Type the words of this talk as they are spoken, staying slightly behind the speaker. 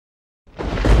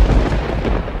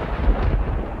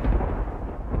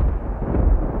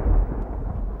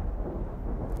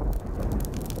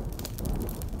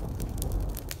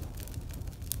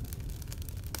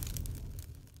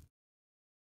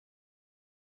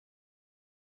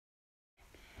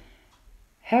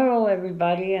Hello,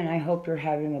 everybody, and I hope you're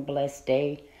having a blessed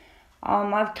day.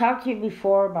 I've talked to you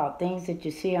before about things that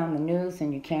you see on the news,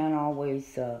 and you can't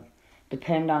always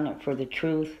depend on it for the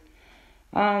truth.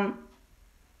 Um,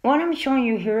 what I'm showing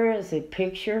you here is a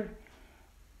picture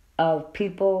of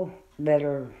people that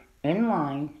are in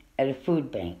line at a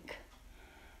food bank.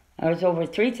 There's over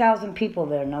 3,000 people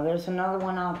there. Now, there's another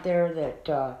one out there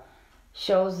that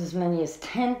shows as many as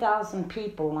 10,000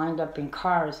 people lined up in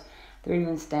cars. They're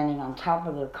even standing on top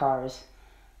of their cars,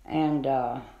 and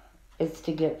it's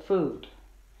to get food.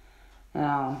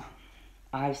 Now,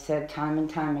 I've said time and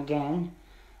time again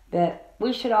that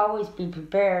we should always be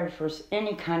prepared for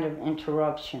any kind of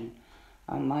interruption.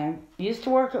 I used to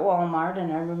work at Walmart,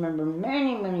 and I remember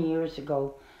many, many years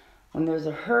ago when there was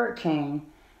a hurricane,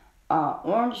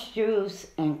 orange juice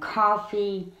and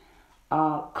coffee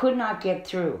could not get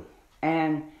through.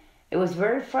 And it was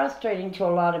very frustrating to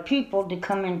a lot of people to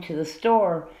come into the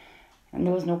store and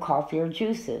there was no coffee or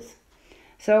juices.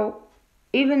 So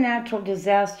even natural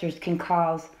disasters can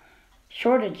cause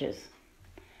shortages.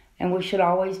 And we should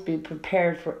always be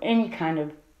prepared for any kind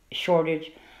of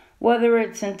shortage, whether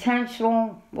it's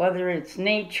intentional, whether it's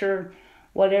nature,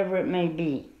 whatever it may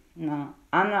be. Now,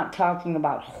 I'm not talking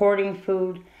about hoarding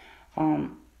food.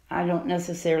 I don't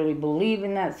necessarily believe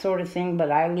in that sort of thing, but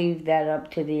I leave that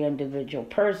up to the individual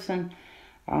person.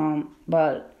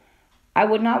 But I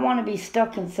would not want to be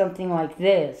stuck in something like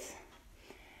this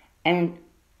and,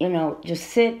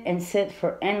 just sit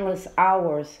for endless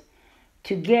hours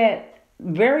to get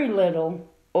very little,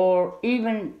 or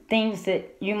even things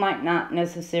that you might not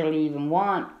necessarily even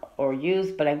want or use.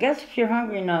 But I guess if you're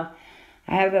hungry enough,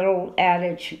 I have that old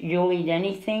adage, you'll eat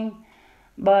anything.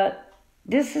 But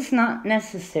this is not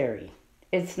necessary.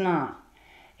 It's not.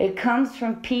 It comes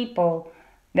from people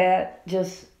that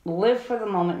just live for the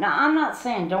moment. Now, I'm not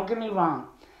saying, don't get me wrong,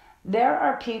 there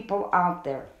are people out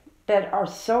there that are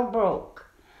so broke,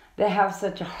 that have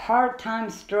such a hard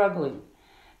time struggling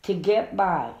to get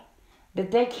by, that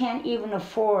they can't even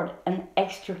afford an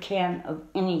extra can of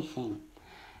anything.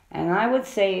 And I would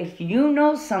say if you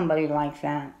know somebody like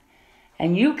that,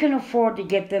 and you can afford to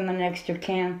get them an extra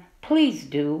can, please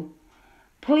do.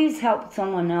 Please help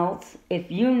someone else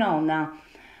if you know. Now,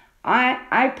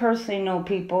 I personally know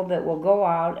people that will go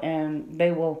out and they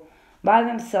will buy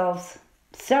themselves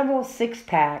several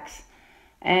six-packs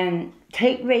and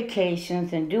take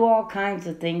vacations and do all kinds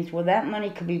of things where that money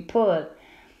could be put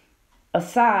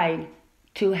aside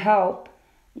to help,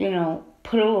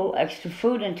 put a little extra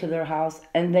food into their house,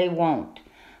 and they won't.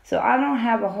 So I don't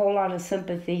have a whole lot of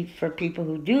sympathy for people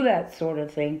who do that sort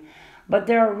of thing. But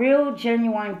there are real,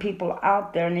 genuine people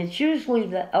out there, and it's usually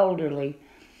the elderly,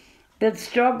 that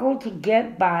struggle to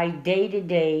get by day to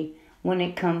day when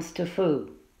it comes to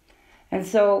food. And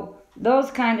so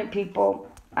those kind of people,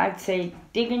 I'd say,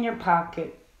 dig in your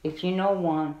pocket, if you know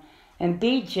one, and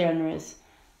be generous.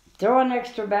 Throw an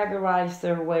extra bag of rice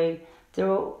their way.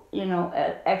 Throw,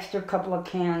 an extra couple of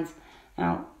cans.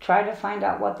 Now, try to find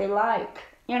out what they like.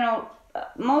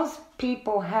 Most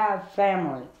people have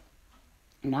family.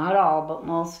 Not all, but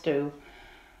most do.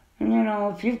 And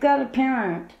if you've got a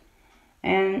parent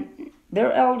and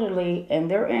they're elderly and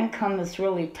their income is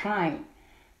really tight,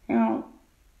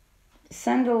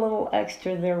 send a little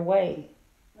extra their way.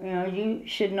 You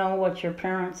should know what your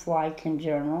parents like in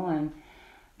general and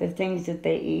the things that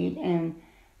they eat, and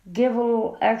give a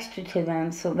little extra to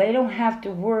them so they don't have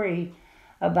to worry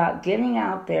about getting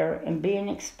out there and being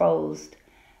exposed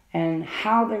and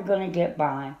how they're going to get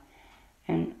by.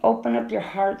 And open up your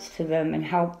hearts to them and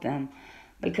help them.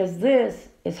 Because this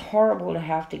is horrible to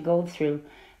have to go through.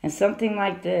 And something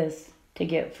like this to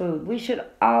get food. We should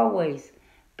always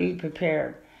be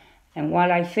prepared. And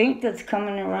what I think that's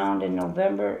coming around in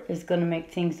November is going to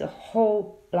make things a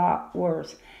whole lot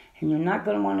worse. And you're not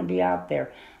going to want to be out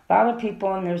there. A lot of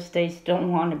people in their states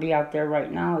don't want to be out there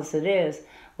right now as it is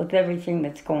with everything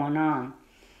that's going on.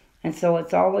 And so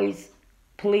it's always,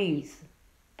 please,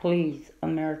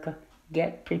 America,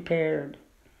 get prepared.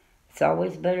 It's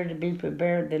always better to be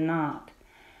prepared than not.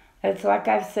 It's like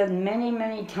I've said many,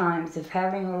 many times, if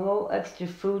having a little extra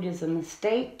food is a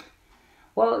mistake,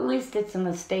 well, at least it's a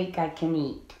mistake I can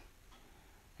eat.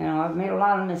 I've made a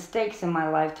lot of mistakes in my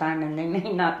lifetime, and they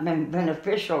may not have been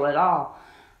beneficial at all.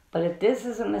 But if this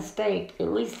is a mistake,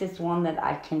 at least it's one that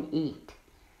I can eat.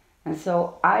 And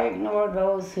so I ignore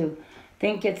those who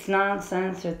think it's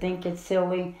nonsense or think it's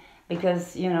silly,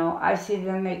 because, I see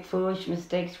them make foolish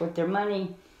mistakes with their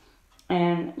money,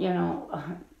 and,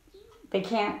 they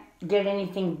can't get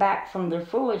anything back from their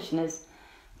foolishness.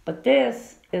 But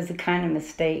this is the kind of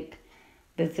mistake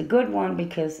that's a good one,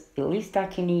 because at least I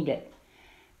can eat it.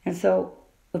 And so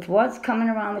with what's coming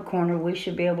around the corner, we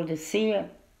should be able to see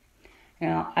it. You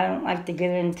know, I don't like to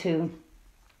get into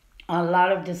a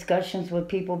lot of discussions with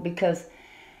people because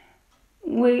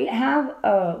we have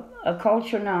a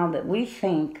culture now that we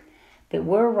think that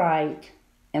we're right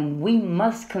and we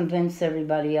must convince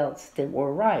everybody else that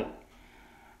we're right.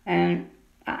 And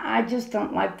I just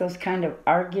don't like those kind of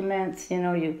arguments. You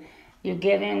know, you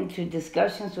get into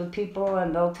discussions with people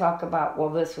and they'll talk about, well,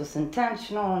 this was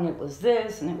intentional and it was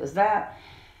this and it was that.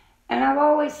 And I've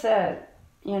always said,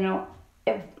 you know,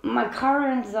 if my car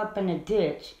ends up in a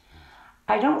ditch,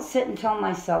 I don't sit and tell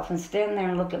myself and stand there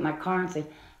and look at my car and say,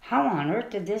 how on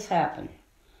earth did this happen?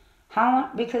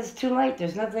 Because it's too late.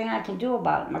 There's nothing I can do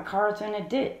about it. My car's in a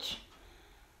ditch.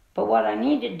 But what I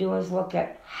need to do is look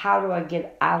at how do I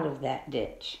get out of that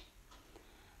ditch?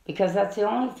 Because that's the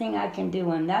only thing I can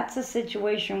do, and that's the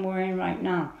situation we're in right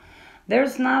now.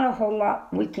 There's not a whole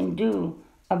lot we can do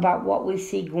about what we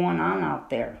see going on out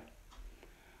there.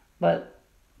 But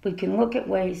we can look at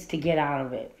ways to get out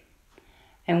of it,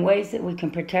 and ways that we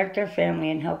can protect our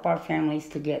family and help our families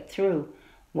to get through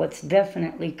what's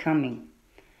definitely coming.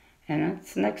 And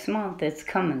it's next month. It's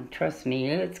coming. Trust me,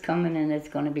 it's coming, and it's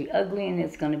going to be ugly, and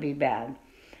it's going to be bad.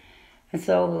 And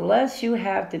so the less you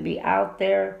have to be out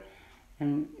there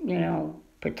and, you know,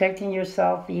 protecting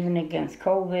yourself even against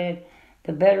COVID,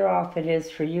 the better off it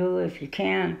is for you if you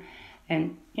can.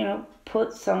 And, you know,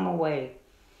 put some away.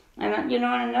 And, you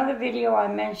know, in another video I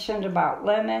mentioned about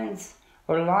lemons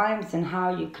or limes and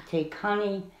how you could take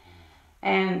honey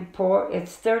and pour,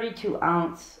 it's 32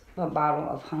 ounce a bottle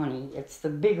of honey. It's the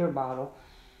bigger bottle.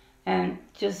 And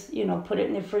just, you know, put it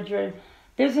in the refrigerator.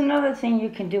 There's another thing you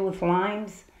can do with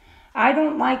limes. I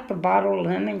don't like the bottled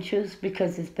lemon juice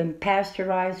because it's been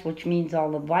pasteurized, which means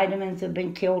all the vitamins have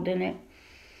been killed in it.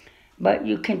 But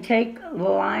you can take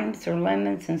limes or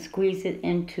lemons and squeeze it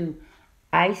into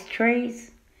ice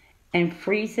trays and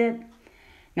freeze it.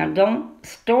 Now don't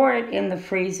store it in the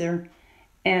freezer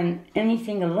and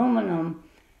anything aluminum.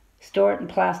 Store it in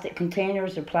plastic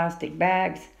containers or plastic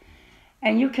bags.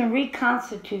 And you can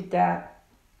reconstitute that,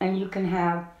 and you can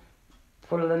have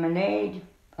for lemonade,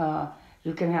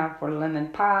 you can have for lemon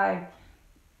pie.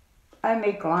 I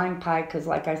make lime pie because,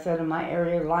 like I said, in my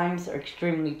area, limes are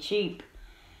extremely cheap.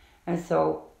 And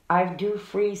so I do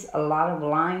freeze a lot of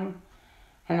lime,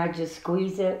 and I just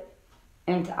squeeze it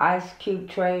into ice cube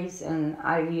trays. And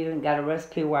I've even got a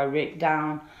recipe where I write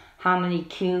down how many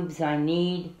cubes I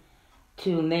need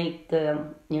to make the,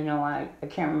 you know, I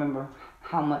can't remember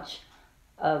how much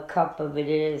a cup of it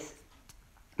is.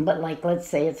 But like, let's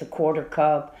say it's a quarter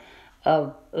cup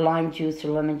of lime juice or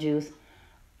lemon juice.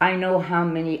 I know how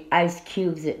many ice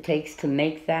cubes it takes to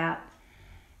make that.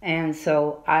 And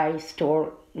so I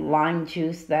store lime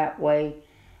juice that way.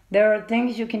 There are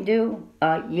things you can do.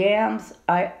 Yams,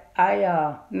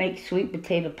 I make sweet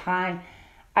potato pie.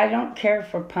 I don't care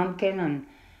for pumpkin, and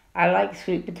I like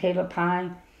sweet potato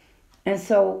pie. And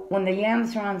so when the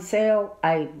yams are on sale,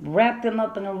 I wrap them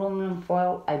up in aluminum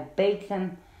foil. I bake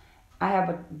them. I have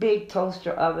a big toaster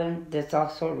oven that's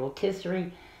also a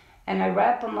rotisserie. And I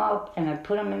wrap them up and I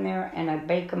put them in there and I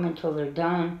bake them until they're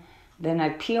done. Then I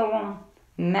peel them,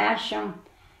 mash them,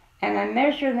 and I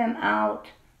measure them out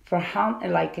for how,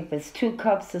 like if it's 2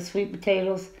 cups of sweet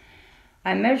potatoes,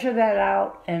 I measure that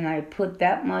out and I put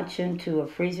that much into a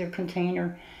freezer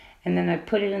container. And then I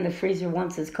put it in the freezer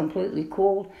once it's completely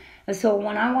cooled. And so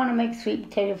when I want to make sweet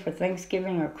potato for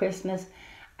Thanksgiving or Christmas,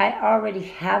 I already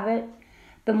have it.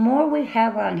 The more we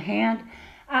have on hand,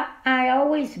 I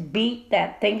always beat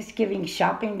that Thanksgiving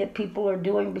shopping that people are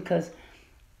doing because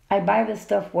I buy the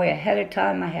stuff way ahead of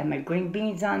time. I have my green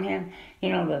beans on hand, you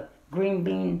know, the green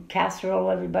bean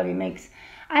casserole everybody makes.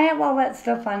 I have all that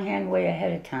stuff on hand way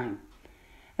ahead of time.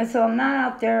 And so I'm not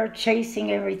out there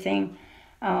chasing everything.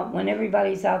 When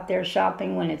everybody's out there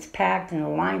shopping, when it's packed and the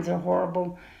lines are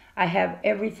horrible, I have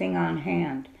everything on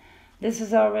hand. This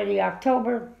is already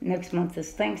October. Next month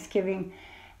is Thanksgiving.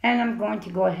 And I'm going to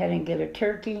go ahead and get a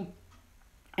turkey.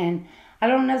 And I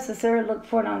don't necessarily look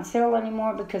for it on sale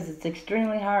anymore because it's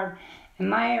extremely hard in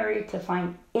my area to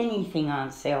find anything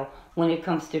on sale when it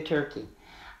comes to turkey.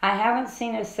 I haven't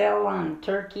seen a sale on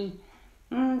turkey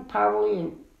probably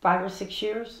in 5 or 6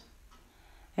 years.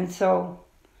 And so,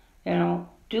 you know,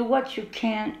 do what you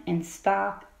can and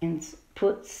stock and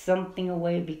put something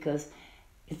away because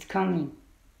it's coming.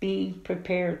 Be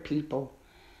prepared, people.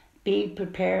 Be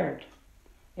prepared.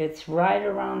 It's right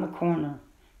around the corner.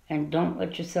 And don't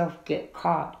let yourself get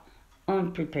caught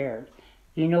unprepared.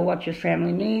 You know what your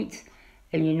family needs,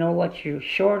 and you know what you're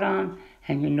short on,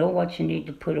 and you know what you need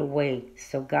to put away.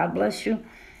 So God bless you.